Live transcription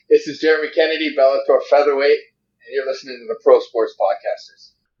This is Jeremy Kennedy, Bellator featherweight, and you're listening to the Pro Sports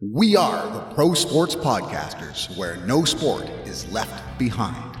Podcasters. We are the Pro Sports Podcasters, where no sport is left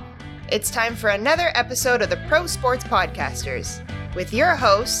behind. It's time for another episode of the Pro Sports Podcasters with your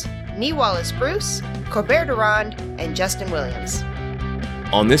hosts, Nee Wallace-Bruce, Corbett Durand, and Justin Williams.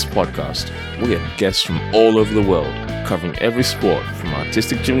 On this podcast, we have guests from all over the world, covering every sport from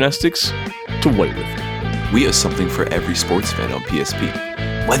artistic gymnastics to weightlifting. We have something for every sports fan on PSP.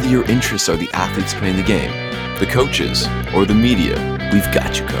 Whether your interests are the athletes playing the game, the coaches, or the media, we've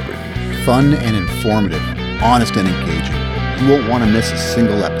got you covered. Fun and informative, honest and engaging. You won't want to miss a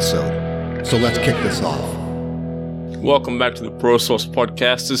single episode. So let's kick this off. Welcome back to the Pro Sports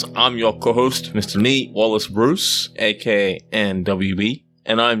Podcasters. I'm your co-host, Mr. Nee Wallace-Bruce, aka NWB,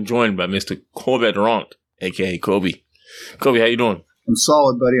 and I'm joined by Mr. Corbett Durand, aka Kobe. Kobe, how you doing? I'm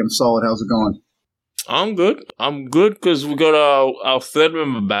solid, buddy. I'm solid. How's it going? I'm good because we got our third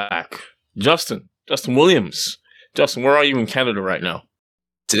member back, Justin Williams. Justin, where are you in Canada right now?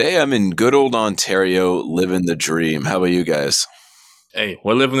 Today I'm in good old Ontario, living the dream. How about you guys? Hey,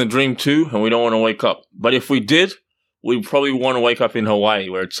 we're living the dream too, and we don't want to wake up. But if we did, we probably want to wake up in Hawaii,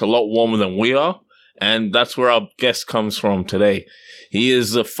 where it's a lot warmer than we are, and that's where our guest comes from today. He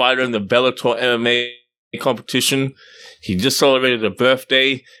is a fighter in the Bellator MMA competition. He just celebrated a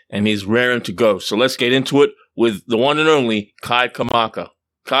birthday, and he's raring to go. So let's get into it with the one and only Kai Kamaka.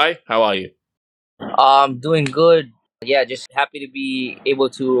 Kai, how are you? Doing good. Yeah, just happy to be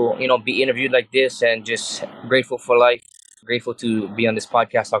able to, be interviewed like this, and just grateful for life. Grateful to be on this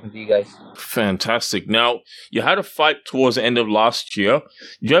podcast talking to you guys. Fantastic. Now, you had a fight towards the end of last year.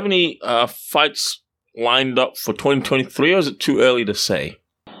 Do you have any fights lined up for 2023, or is it too early to say?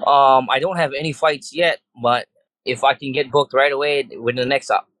 I don't have any fights yet, but if I can get booked right away within the next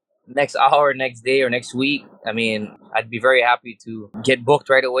hour, next day, or next week, I'd be very happy to get booked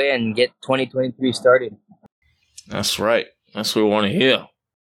right away and get 2023 started. That's right. That's what we want to hear.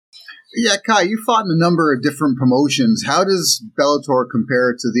 Yeah, Kai, you fought in a number of different promotions. How does Bellator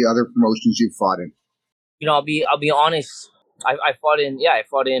compare to the other promotions you've fought in? I'll be honest. I fought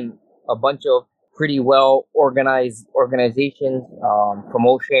in a bunch of pretty well organized organizations,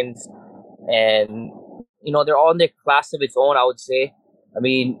 promotions, and they're all in their class of its own, I would say.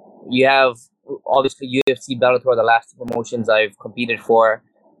 You have obviously UFC, Bellator, the last two promotions I've competed for.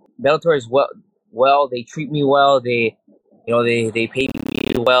 Bellator is well. They treat me well. They pay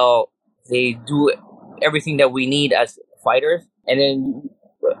me well. They do everything that we need as fighters. And then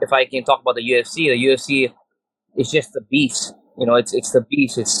if I can talk about the UFC is just the beast. It's the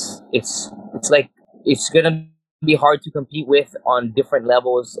beast. It's like it's gonna be hard to compete with on different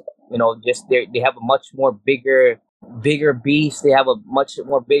levels. Just they have a much more bigger beast. They have a much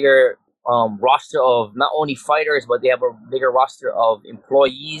more bigger roster of not only fighters, but they have a bigger roster of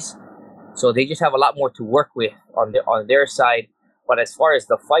employees. So they just have a lot more to work with on their side. But as far as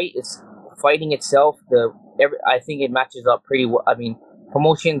the fighting itself, I think it matches up pretty well.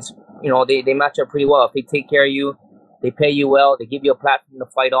 Promotions, they match up pretty well. If they take care of you, they pay you well, they give you a platform to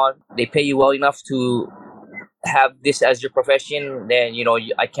fight on, they pay you well enough to have this as your profession, then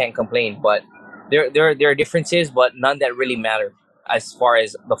I can't complain. But there are differences, but none that really matter as far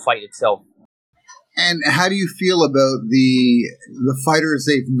as the fight itself. And how do you feel about the fighters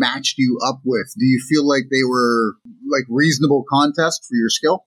they've matched you up with? Do you feel like they were like reasonable contests for your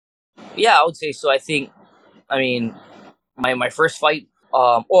skill? Yeah, I would say so. I think, my first fight,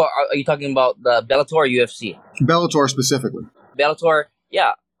 or are you talking about the Bellator or UFC? Bellator specifically. Bellator,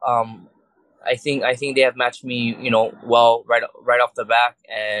 yeah. I think they have matched me, well right off the back,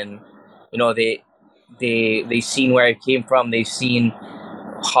 and they've seen where I came from. They've seen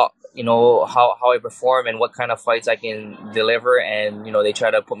how I perform and what kind of fights I can deliver, and they try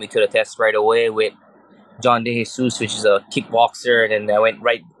to put me to the test right away with John De Jesus, which is a kickboxer, and then I went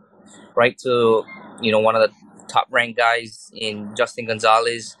right to one of the top ranked guys in Justin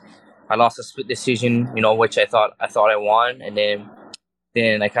Gonzalez. I lost a split decision, which I thought I won, and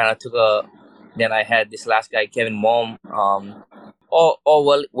then I kind of then I had this last guy, Kevin Mom,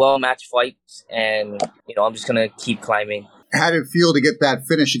 all well matched fights, and I'm just gonna keep climbing. How did it feel to get that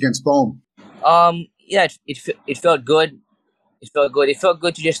finish against Bohm? Yeah, it felt good. It felt good. It felt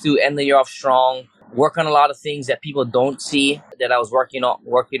good to just end the year off strong. Work on a lot of things that people don't see that I was working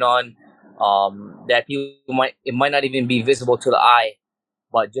on. That it might not even be visible to the eye,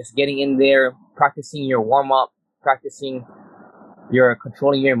 but just getting in there, practicing your warm up, practicing your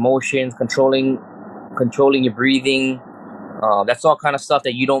controlling your emotions, controlling your breathing. That's all kind of stuff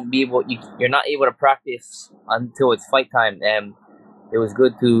that you're not able to practice until it's fight time. And it was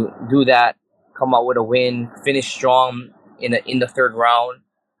good to do that, come out with a win, finish strong in the third round.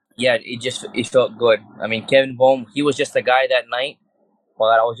 yeah, it felt good. I mean, Kevin Bohm, he was just a guy that night,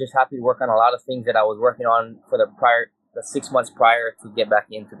 but I was just happy to work on a lot of things that I was working on for the 6 months prior to get back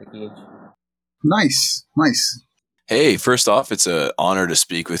into the cage. Nice. Hey, first off, it's an honor to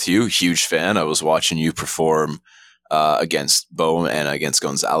speak with you. Huge fan. I was watching you perform against Bohm and against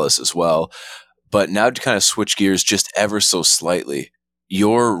Gonzalez as well. But now to kind of switch gears just ever so slightly,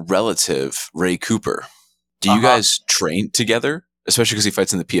 your relative, Ray Cooper, do you guys train together? Especially because he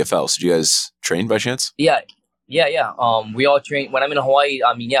fights in the PFL. So do you guys train by chance? Yeah. We all train when I'm in Hawaii.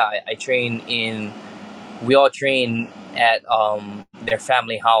 I mean, yeah, I train we all train at their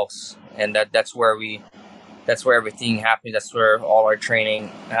family house, and that's where everything happens. That's where all our training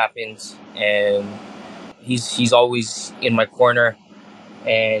happens, and he's always in my corner,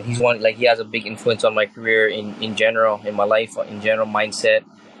 and he has a big influence on my career in general, in my life in general, mindset,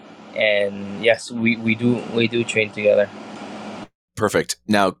 and yes, we do train together. Perfect.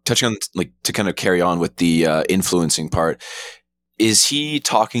 Now, touching on to kind of carry on with the influencing part, is he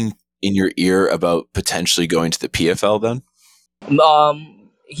talking in your ear about potentially going to the PFL then?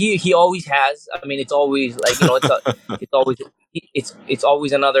 He always has. I mean, it's always like, it's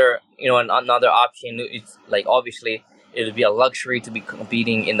always another another option. It's like, obviously it would be a luxury to be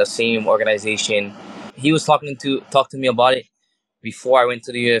competing in the same organization. He was talking to me about it before I went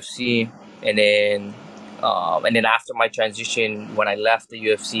to the UFC, and then after my transition, when I left the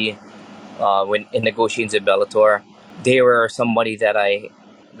UFC, when in negotiations at Bellator, they were somebody that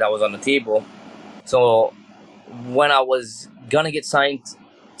was on the table. So when I was gonna get signed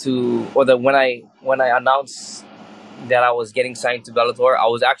when I announced that I was getting signed to Bellator, I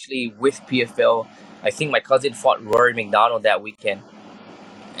was actually with PFL. I think my cousin fought Rory McDonald that weekend,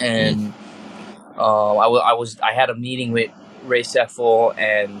 and I had a meeting with Ray Seffel,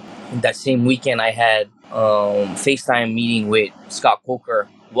 and that same weekend I had FaceTime meeting with Scott Coker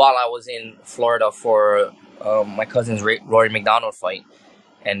while I was in Florida for my cousin's Rory McDonald fight,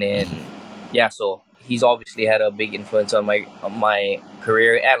 and then so he's obviously had a big influence on my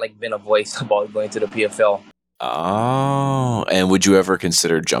career, and like been a voice about going to the PFL. Oh, and would you ever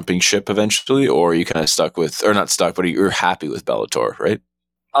consider jumping ship eventually, or are you kind of stuck with, or not stuck, but you're happy with Bellator, right?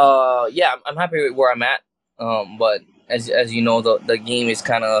 Yeah, I'm happy with where I'm at. But as you know, the game is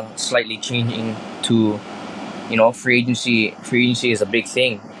kind of slightly changing to, free agency. Free agency is a big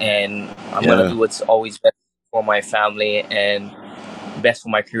thing, and I'm gonna do what's always best for my family and best for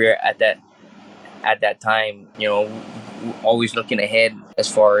my career at that time. Always looking ahead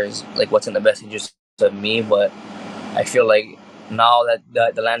as far as like what's in the best interest of me. But I feel like now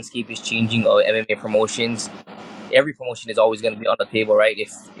that the landscape is changing of MMA promotions, every promotion is always going to be on the table, right?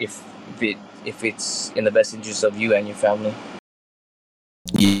 If it's in the best interest of you and your family.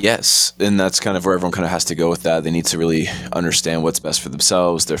 Yes, and that's kind of where everyone kind of has to go with that. They need to really understand what's best for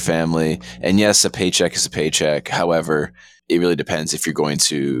themselves, their family, and yes, a paycheck is a paycheck. However, it really depends if you're going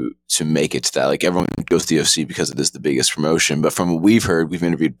to make it to that. Like, everyone goes to the UFC because it is the biggest promotion, but from what we've heard, we've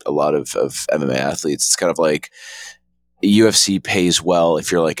interviewed a lot of MMA athletes. It's kind of like UFC pays well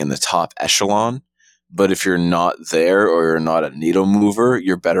if you're like in the top echelon, but if you're not there or you're not a needle mover,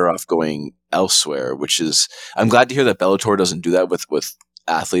 you're better off going elsewhere. Which is, I'm glad to hear that Bellator doesn't do that with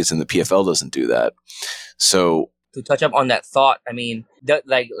athletes, and the PFL doesn't do that. So to touch up on that thought, I mean,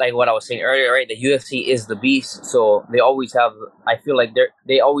 like what I was saying earlier, right? The UFC is the beast, so they always have. I feel like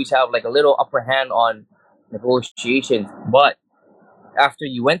they always have like a little upper hand on negotiations. But after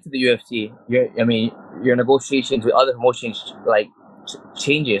you went to the UFC, your negotiations with other promotions like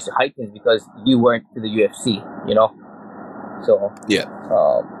changes, heightens, because you weren't to the UFC. So yeah,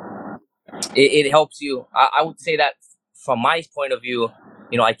 it helps you. I would say that from my point of view,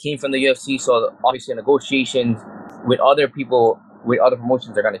 I came from the UFC, so obviously negotiations with other people, with other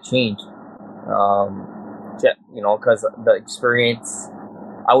promotions are going to change. Because the experience,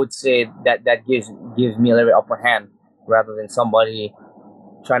 I would say that gives me a little bit upper hand rather than somebody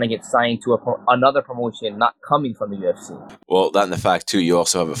trying to get signed to another promotion not coming from the UFC. Well, that and the fact too, you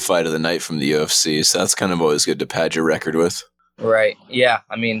also have a fight of the night from the UFC, so that's kind of always good to pad your record with. Right. Yeah.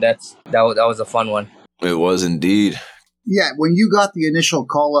 I mean, that was a fun one. It was indeed. Yeah, when you got the initial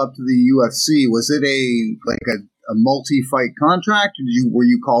call up to the UFC, was it a multi-fight contract, or were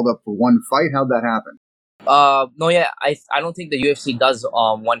you called up for one fight? How'd that happen? No, yeah, I don't think the UFC does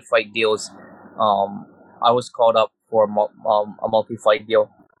one fight deals. I was called up for a multi-fight deal.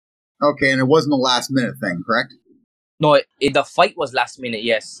 Okay, and it wasn't a last minute thing, correct? No, the fight was last minute.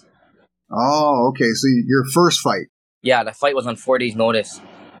 Yes. Oh, okay. So your first fight? Yeah, the fight was on 4 days' notice.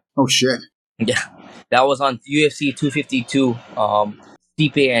 Oh shit. Yeah. That was on UFC 252.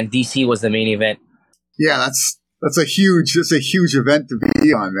 Stipe and DC was the main event. Yeah, that's That's a huge event to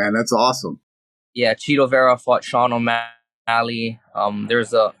be on, man. That's awesome. Yeah, Cheeto Vera fought Sean O'Malley.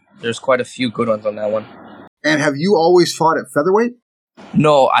 There's quite a few good ones on that one. And have you always fought at featherweight?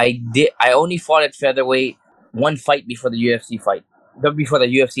 No, I did. I only fought at featherweight one fight before the UFC fight. Before the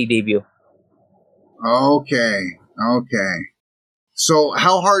UFC debut. Okay. So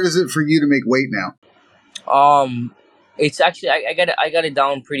how hard is it for you to make weight now? It's actually I got it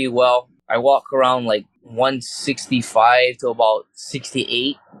down pretty well. I walk around like 165 to about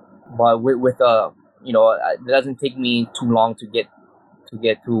 68, but with it doesn't take me too long to get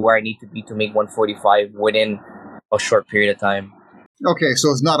to where I need to be to make 145 within a short period of time. Okay,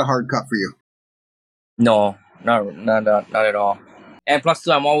 so it's not a hard cut for you. No, not at all. And plus,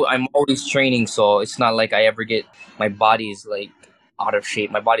 too, I'm always training, so it's not like I ever get my body's like out of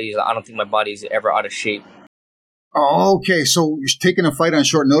shape. I don't think my body's ever out of shape. Oh, okay, so taking a fight on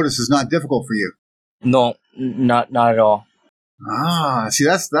short notice is not difficult for you. No, not at all. See,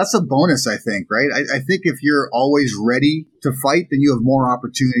 that's a bonus, I think, right? I think if you're always ready to fight, then you have more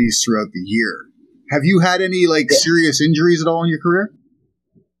opportunities throughout the year. Have you had any serious injuries at all in your career?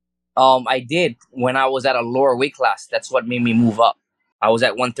 I did when I was at a lower weight class. That's what made me move up. I was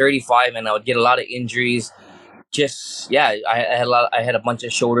at 135 and I would get a lot of injuries. I had a bunch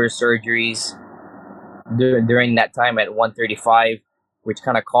of shoulder surgeries during that time at 135, which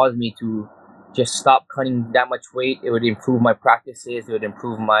kind of caused me to just stop cutting that much weight. It would improve my practices. It would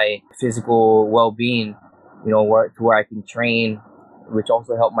improve my physical well-being, where I can train, which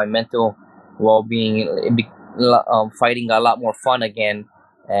also helped my mental well-being. Fighting got a lot more fun again.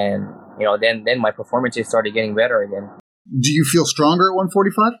 And, then my performances started getting better again. Do you feel stronger at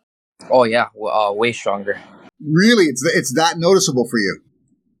 145? Oh, yeah. Way stronger. Really? It's that noticeable for you?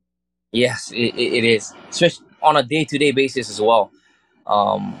 Yes, it is. Especially on a day-to-day basis as well.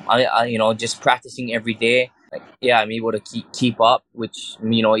 I just practicing every day. I'm able to keep up, which,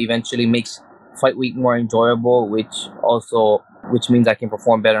 eventually makes fight week more enjoyable, which means I can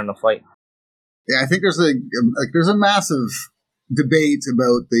perform better in the fight. Yeah, I think there's a massive debate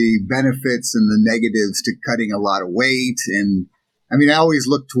about the benefits and the negatives to cutting a lot of weight. And I mean, I always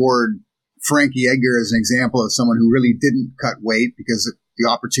look toward Frankie Edgar as an example of someone who really didn't cut weight because the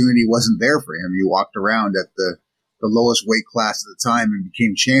opportunity wasn't there for him. He walked around at the lowest weight class at the time and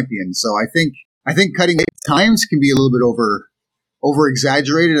became champion. So I think cutting weight at times can be a little bit over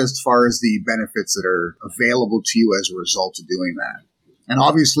exaggerated as far as the benefits that are available to you as a result of doing that. And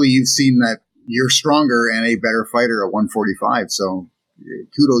obviously you've seen that you're stronger and a better fighter at 145. So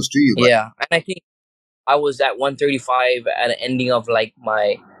kudos to you. Yeah. And I think I was at 135 at the ending of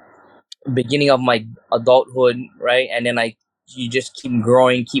my beginning of my adulthood, right? And then you just keep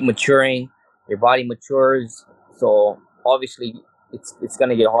growing, keep maturing. Your body matures. So obviously it's going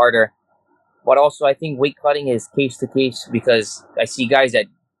to get harder. But also I think weight cutting is case to case because I see guys that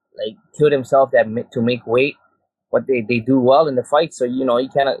kill themselves to make weight, but they do well in the fight. So, you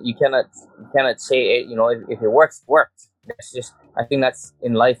cannot say it, if it works, it works. That's just, I think that's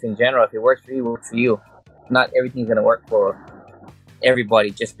in life in general. If it works for you, it works for you. Not everything's going to work for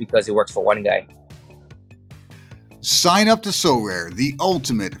everybody just because it works for one guy. Sign up to SoRare, the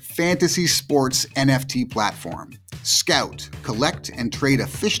ultimate fantasy sports NFT platform. Scout, collect, and trade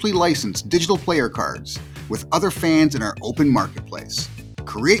officially licensed digital player cards with other fans in our open marketplace.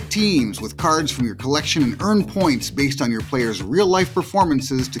 Create teams with cards from your collection and earn points based on your players' real-life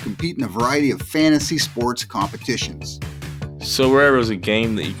performances to compete in a variety of fantasy sports competitions. SoRare is a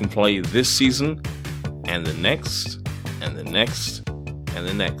game that you can play this season, and the next, and the next, and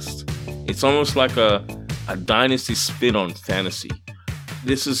the next. It's almost like a dynasty spin on fantasy.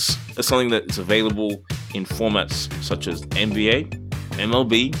 This is something that is available in formats such as NBA,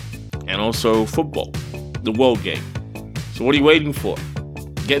 MLB, and also football, the world game. So what are you waiting for?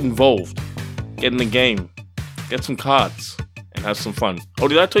 Get involved. Get in the game. Get some cards and have some fun. Oh,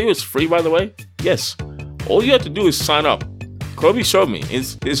 did I tell you it's free, by the way? Yes. All you have to do is sign up. Kobe showed me.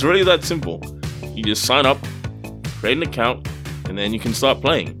 It's really that simple. You just sign up, create an account, and then you can start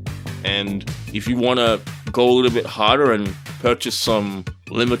playing. And if you want to go a little bit harder and purchase some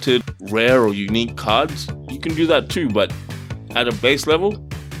limited, rare, or unique cards, you can do that too. But at a base level,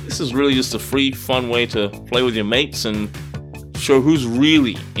 this is really just a free, fun way to play with your mates and show who's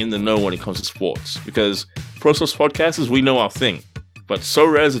really in the know when it comes to sports. Because Pro Sports Podcasters, we know our thing. But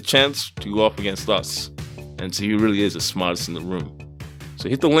SoRare is a chance to go up against us and see who really is the smartest in the room. So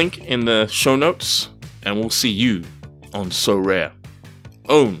hit the link in the show notes and we'll see you on SoRare.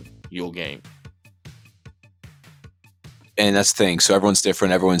 Own your game. And that's the thing. So everyone's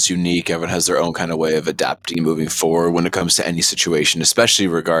different. Everyone's unique. Everyone has their own kind of way of adapting, moving forward when it comes to any situation, especially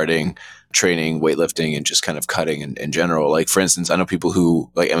regarding training, weightlifting, and just kind of cutting in general. Like, for instance, I know people who,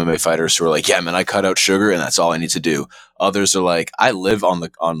 like MMA fighters, who are like, yeah, man, I cut out sugar and that's all I need to do. Others are like, I live on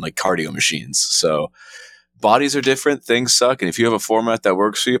like cardio machines. So bodies are different. Things suck. And if you have a format that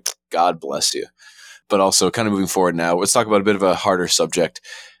works for you, God bless you. But also kind of moving forward now, let's talk about a bit of a harder subject.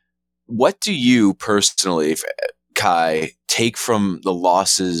 What do you personally, Kai, take from the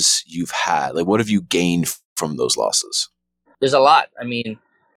losses you've had? Like, what have you gained from those losses? There's a lot. I mean,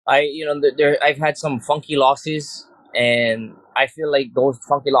 I've had some funky losses, and I feel like those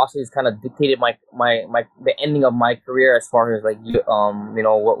funky losses kind of dictated the ending of my career as far as like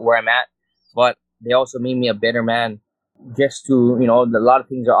where I'm at. But they also made me a better man. Just to a lot of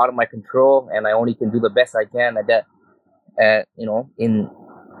things are out of my control, and I only can do the best I can at that. In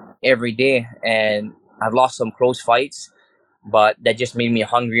every day, and I've lost some close fights, but that just made me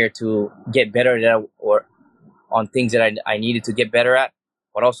hungrier to get better at or on things that I needed to get better at,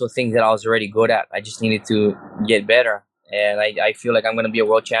 but also things that I was already good at. I just needed to get better, and I feel like I'm going to be a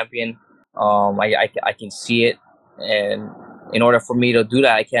world champion. I can see it, and in order for me to do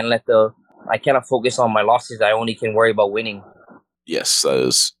that, I cannot focus on my losses. I only can worry about winning. Yes, that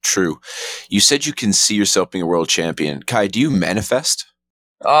is true. You said you can see yourself being a world champion. Kai, do you manifest?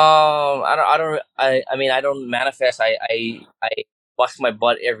 I don't manifest. I bust my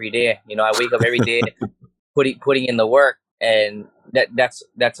butt every day. I wake up every day putting in the work, and that's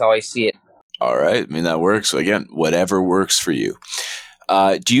how I see it. All right. I mean, that works. So again, whatever works for you.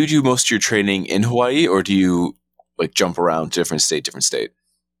 Do you do most of your training in Hawaii, or do you like jump around different state?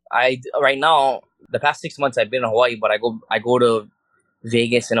 Right now, the past 6 months I've been in Hawaii, but I go to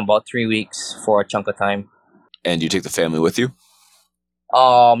Vegas in about 3 weeks for a chunk of time. And do you take the family with you?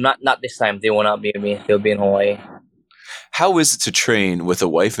 Not this time. They will not be with me. They'll be in Hawaii. How is it to train with a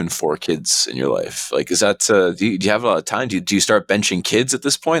wife and 4 kids in your life? Like, is that do you have a lot of time? Do you start benching kids at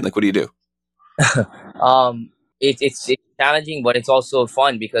this point? Like, what do you do? It's challenging, but it's also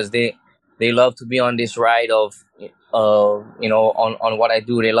fun because they love to be on this ride of on what I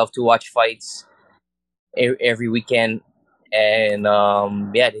do. They love to watch fights every weekend, and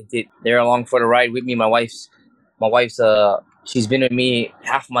they're along for the ride with me. My wife's she's been with me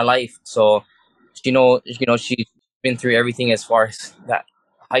half my life, so she's been through everything as far as that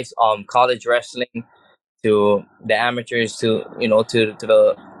college wrestling to the amateurs to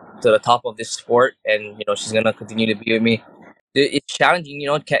the top of this sport, and she's gonna continue to be with me. It's challenging,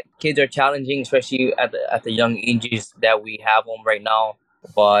 kids are challenging, especially at the young ages that we have them right now.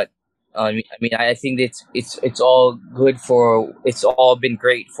 But I think it's all good it's all been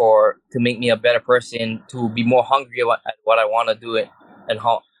great to make me a better person, to be more hungry at what I want to do it, and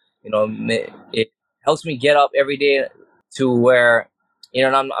how it helps me get up every day to where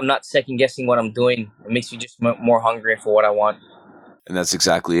I'm not second guessing what I'm doing. It makes me just more hungry for what I want. And that's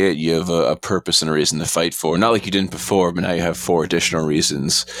exactly it. You have a purpose and a reason to fight for. Not like you didn't before, but now you have 4 additional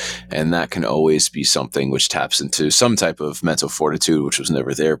reasons. And that can always be something which taps into some type of mental fortitude, which was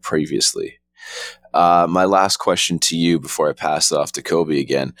never there previously. My last question to you before I pass it off to Kobe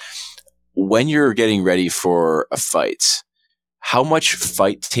again. When you're getting ready for a fight, how much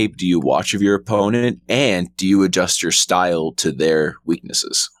fight tape do you watch of your opponent? And do you adjust your style to their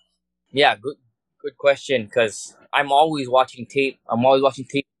weaknesses? Yeah, good question, because I'm always watching tape. I'm always watching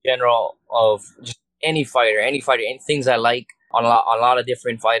tape in general of just any fighter, and things I like on a lot of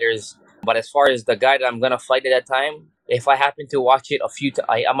different fighters. But as far as the guy that I'm going to fight at that time, if I happen to watch it a few times,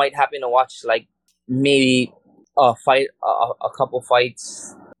 I might happen to watch like maybe a couple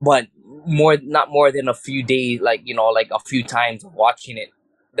fights, but not more than a few days, like a few times of watching it.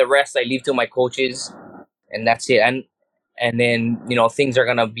 The rest I leave to my coaches, and that's it. And then things are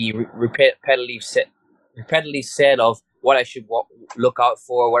going to be repetitively said of what I should look out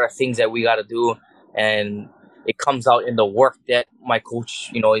for, what are things that we got to do, and it comes out in the work that my coach,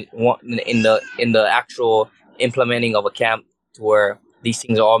 in the actual implementing of a camp, to where these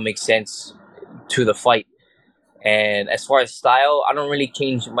things all make sense to the fight. And as far as style, I don't really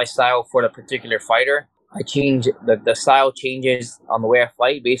change my style for the particular fighter. I change the style changes on the way I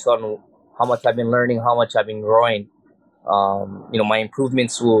fight based on how much I've been learning, how much I've been growing. My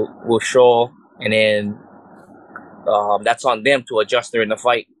improvements will show, and then that's on them to adjust during the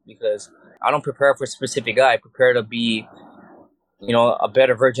fight, because I don't prepare for a specific guy. I prepare to be, a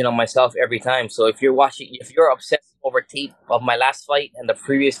better version of myself every time. So if you're obsessed over tape of my last fight and the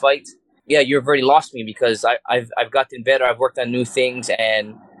previous fights, yeah, you've already lost me, because I've gotten better. I've worked on new things,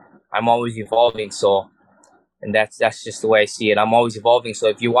 and I'm always evolving. So, and that's just the way I see it. I'm always evolving. So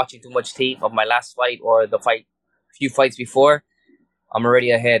if you're watching too much tape of my last fight or the fight few fights before, I'm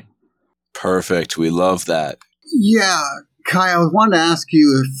already ahead. Perfect. We love that. Yeah, Kai, I wanted to ask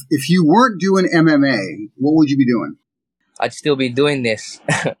you if you weren't doing MMA, what would you be doing? I'd still be doing this.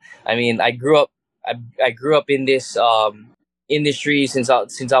 I mean, I grew up in this industry since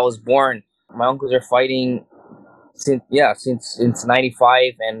I was born. My uncles are fighting since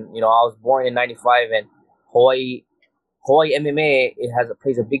 '95, and I was born in '95, and Hawaii MMA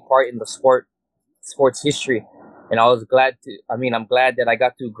plays a big part in the sports history, and I'm glad that I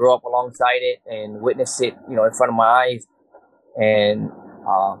got to grow up alongside it and witness it, in front of my eyes, and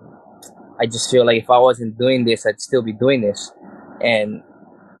I just feel like if I wasn't doing this, I'd still be doing this, and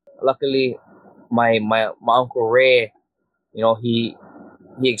luckily, my Uncle Ray, he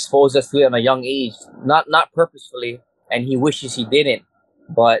exposed us to it at a young age, not purposefully, and he wishes he didn't,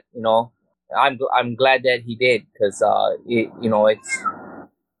 but I'm glad that he did, because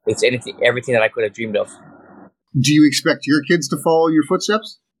it's everything that I could have dreamed of. Do you expect your kids to follow your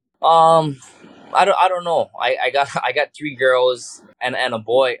footsteps? I don't know. I got 3 girls and a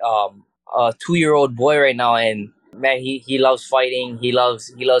boy, a 2-year-old boy right now, and man, he loves fighting. He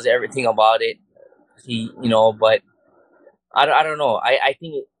loves everything about it. But I don't know. I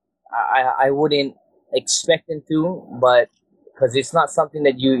think I wouldn't expect him to, but because it's not something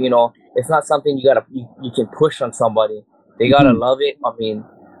that it's not something you can push on somebody. They gotta love it. I mean,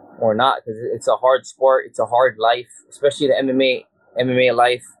 or not, because it's a hard sport. It's a hard life, especially the MMA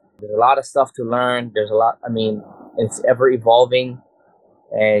life. There's a lot of stuff to learn. There's a lot. I mean, it's ever evolving,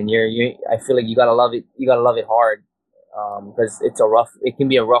 and I feel like you gotta love it. You gotta love it hard, because it can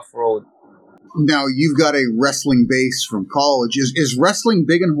be a rough road. Now, you've got a wrestling base from college. Is wrestling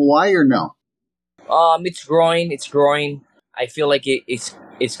big in Hawaii or no? It's growing. I feel like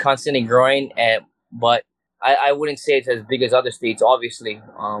it's constantly growing, but I wouldn't say it's as big as other states. Obviously,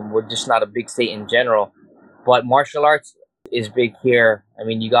 we're just not a big state in general. But martial arts is big here. I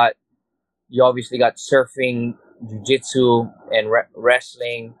mean, you obviously got surfing, jiu-jitsu, and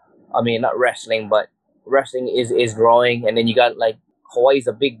wrestling. I mean, not wrestling, but wrestling is growing. And then you got, like, Hawaii's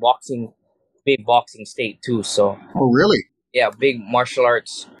a big boxing state too. So. Oh, really? Yeah, big martial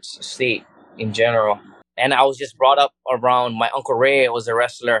arts state in general. And I was just brought up around, my Uncle Ray was a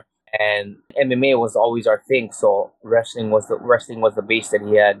wrestler, and MMA was always our thing. So wrestling was the base that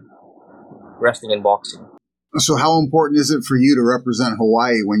he had, wrestling and boxing. So how important is it for you to represent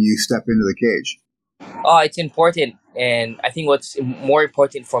Hawaii when you step into the cage? It's important, and I think what's more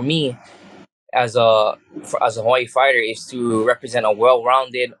important for me as a Hawaii fighter is to represent a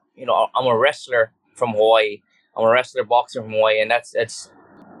well-rounded. I'm a wrestler from Hawaii. I'm a wrestler boxer from Hawaii, and that's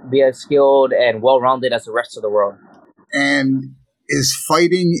be as skilled and well-rounded as the rest of the world. And is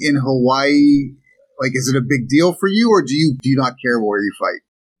fighting in Hawaii, like, is it a big deal for you, or do you not care where you fight?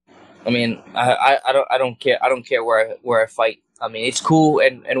 I mean, I don't care. I don't care where I fight. I mean, it's cool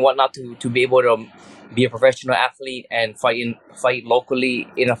and whatnot to be able to be a professional athlete and fight locally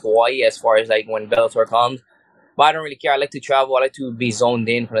in Hawaii, as far as like when Bellator comes. But I don't really care. I like to travel. I like to be zoned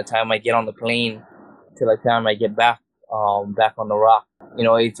in from the time I get on the plane to the time I get back on the rock.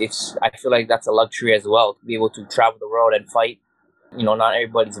 It's I feel like that's a luxury as well, to be able to travel the world and fight. Not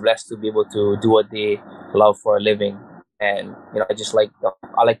everybody's blessed to be able to do what they love for a living. And,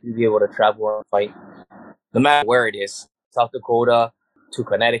 I like to be able to travel and fight, no matter where it is. South Dakota to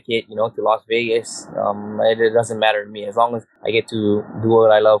Connecticut, to Las Vegas. It doesn't matter to me, as long as I get to do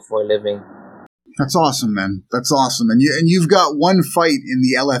what I love for a living. That's awesome, man. That's awesome. And you've got one fight in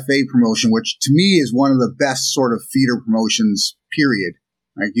the LFA promotion, which to me is one of the best sort of feeder promotions, period.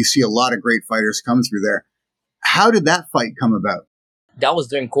 Like, you see a lot of great fighters come through there. How did that fight come about? That was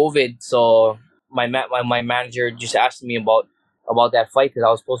during COVID, so my manager just asked me about that fight, because I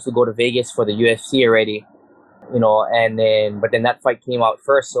was supposed to go to Vegas for the UFC already, but then that fight came out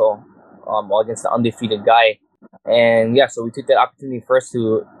first, so against the undefeated guy, and yeah, so we took that opportunity first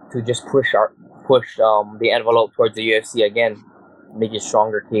to just push the envelope towards the UFC again, make a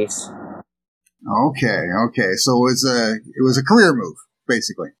stronger case. Okay, so it was a career move,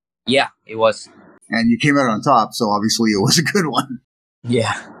 basically. Yeah, it was. And you came out on top, so obviously it was a good one.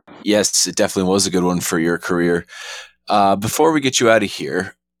 Yeah. Yes, it definitely was a good one for your career. Before we get you out of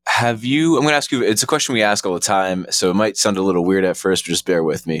here, I'm going to ask you, it's a question we ask all the time, so it might sound a little weird at first, but just bear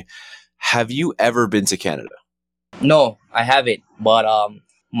with me. Have you ever been to Canada? No, I haven't, but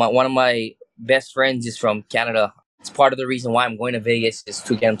one of my best friends is from Canada. It's part of the reason why I'm going to Vegas, is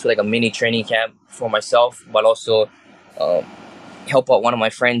to get into like a mini training camp for myself, but also help out one of my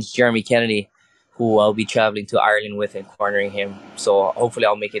friends, Jeremy Kennedy, who I'll be traveling to Ireland with and cornering him. So hopefully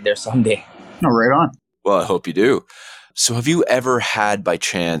I'll make it there someday. Oh, right on. Well, I hope you do. So have you ever had, by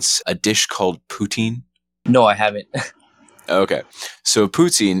chance, a dish called poutine? No, I haven't. Okay. So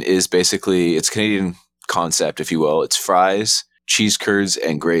poutine is basically, it's a Canadian concept, if you will. It's fries, cheese curds,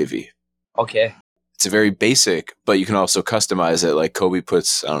 and gravy. Okay. It's a very basic, but you can also customize it. Like Kobe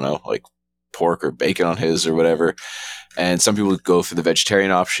puts, I don't know, like pork or bacon on his or whatever. And some people go for the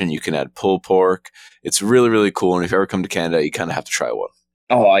vegetarian option. You can add pulled pork. It's really, really cool. And if you ever come to Canada, you kind of have to try one.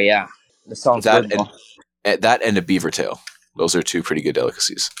 Oh, yeah. That sounds That good. and a beaver tail. Those are two pretty good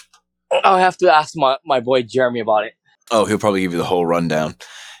delicacies. I'll have to ask my boy Jeremy about it. Oh, he'll probably give you the whole rundown.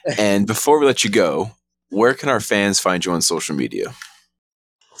 And before we let you go, where can our fans find you on social media?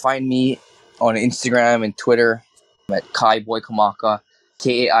 Find me on Instagram and Twitter at Kaiboi Kamaka,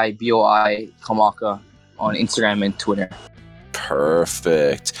 Kaiboi Kamaka on Instagram and Twitter.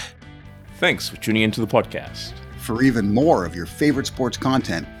 Perfect. Thanks for tuning into the podcast. For even more of your favorite sports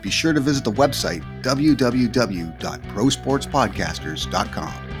content, be sure to visit the website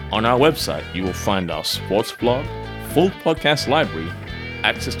www.prosportspodcasters.com. On our website, you will find our sports blog, full podcast library,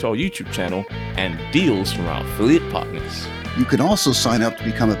 access to our YouTube channel, and deals from our affiliate partners. You can also sign up to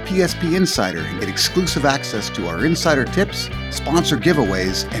become a PSP Insider and get exclusive access to our insider tips, sponsor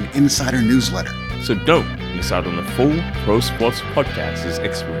giveaways, and insider newsletter, So don't miss out on the full Pro Sports Podcasters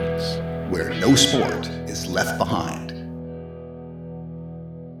experience. where no sport is left behind.